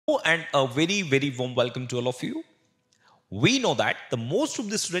And a very warm welcome to all of you. We know that the most of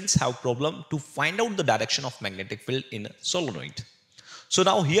the students have problem to find out the direction of magnetic field in a solenoid. So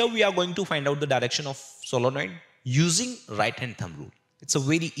now here we are going to find out the direction of solenoid using right hand thumb rule. It's a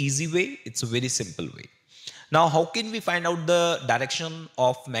very easy way. It's a very simple way. Now how can we find out the direction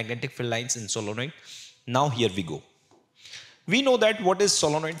of magnetic field lines in solenoid? Now here we go. We know that what is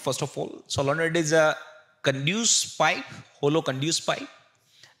solenoid first of all. Solenoid is a conduced pipe, hollow conduced pipe,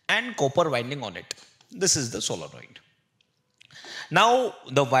 and copper winding on it. This is the solenoid. Now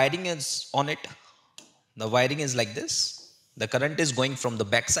the wiring is on it. The wiring is like this. The current is going from the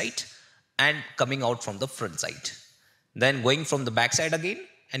back side and coming out from the front side. Then going from the back side again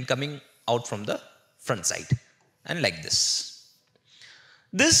and coming out from the front side. And like this.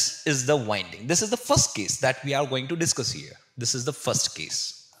 This is the winding. This is the first case that we are going to discuss here. This is the first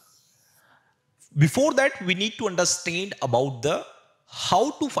case. Before that, we need to understand about the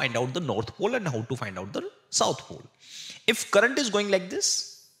how to find out the north pole and how to find out the south pole. If current is going like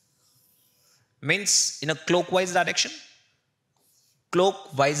this, means in a clockwise direction,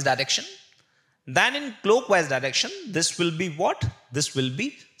 then in clockwise direction, this will be what? This will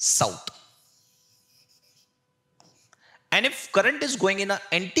be south. And if current is going in an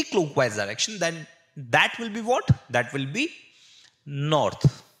anti-clockwise direction, then that will be what? That will be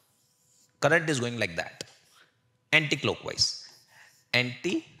north. Current is going like that. Anti-clockwise.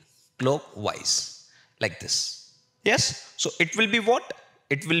 Anti-clockwise. Like this. Yes? So it will be what?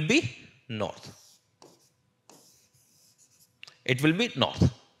 It will be north. It will be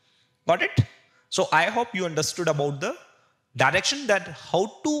north. Got it? So I hope you understood about the direction, that how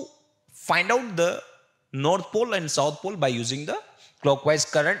to find out the north pole and south pole by using the clockwise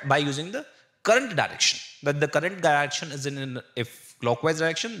current, by using the current direction. That the current direction is in, if clockwise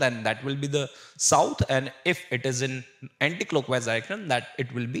direction, then that will be the south, and if it is in anti-clockwise direction, that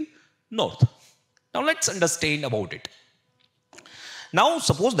it will be north. Now let's understand about it. Now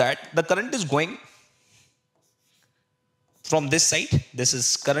suppose that the current is going from this side, this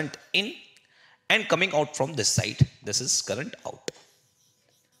is current in, and coming out from this side, this is current out.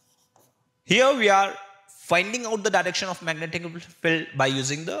 Here we are finding out the direction of magnetic field by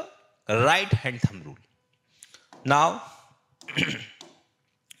using the right hand thumb rule. Now,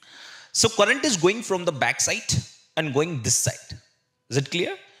 so current is going from the back side and going this side. Is it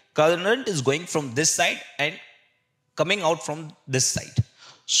clear? Current is going from this side and coming out from this side.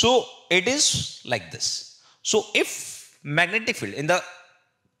 So it is like this. So if magnetic field in the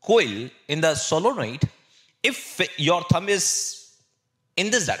coil, in the solenoid, if your thumb is in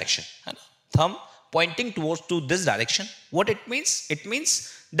this direction, thumb pointing towards to this direction, what it means? It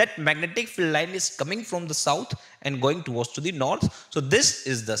means that magnetic field line is coming from the south and going towards to the north. So this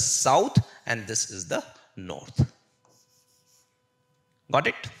is the south and this is the north. Got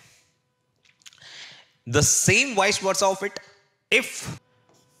it? The same vice versa of it. If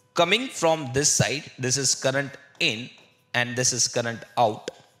coming from this side, this is current in and this is current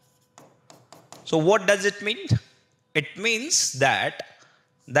out. So what does it mean? It means that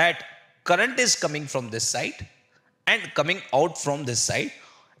current is coming from this side and coming out from this side.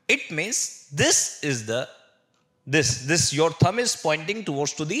 It means this is the, this your thumb is pointing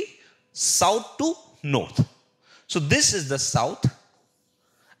towards to the south to north. So this is the south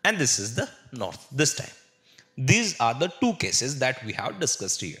and this is the north this time. These are the two cases that we have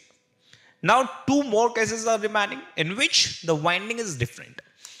discussed here. Now two more cases are remaining in which the winding is different.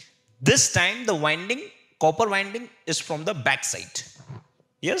 This time the winding, copper winding, is from the back side.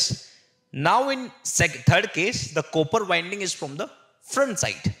 Yes. Now in third case, the copper winding is from the front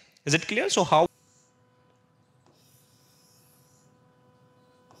side. Is it clear? So how?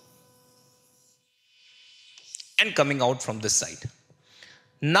 And coming out from this side.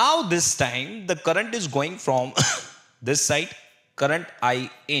 Now this time the current is going from this side, current I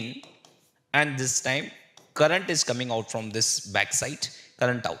in, and this time current is coming out from this back side,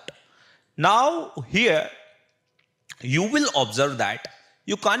 current out. Now here you will observe that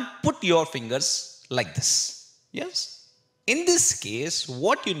you can't put your fingers like this. Yes. In this case,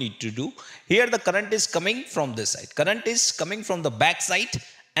 what you need to do, here the current is coming from this side. Current is coming from the back side,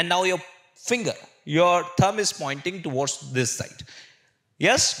 and now your finger, your thumb is pointing towards this side.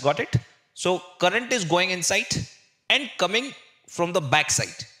 Yes, got it? So current is going inside and coming from the back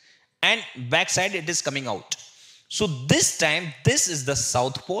side. And back side it is coming out. So this time, this is the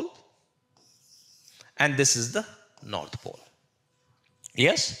south pole and this is the north pole.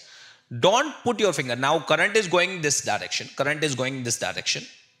 Yes. Don't put your finger. Now current is going this direction. Current is going this direction.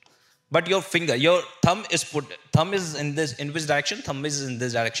 But your finger, your thumb is in this, in which direction? Thumb is in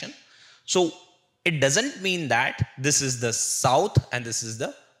this direction. So it doesn't mean that this is the south and this is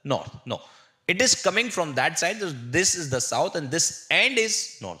the north. No, it is coming from that side. This is the south and this end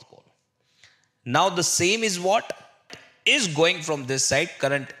is north pole. Now the same is what is going from this side,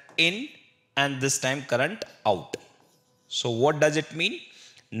 current in, and this time current out. So what does it mean?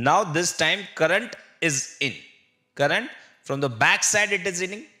 Now this time current is in. Current from the back side it is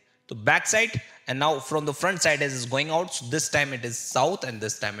in to back side, and now from the front side it is going out. So this time it is south and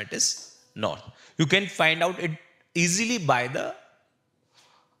this time it is north. You can find out it easily by the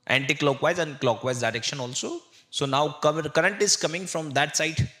anti-clockwise and clockwise direction also. So now current is coming from that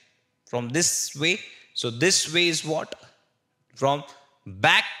side, from this way. So this way is what? From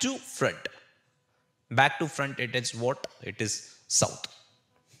back to front. Back to front it is what? It is south.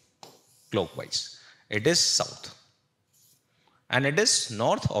 Clockwise. It is south. And it is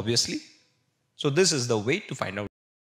north obviously. So this is the way to find out.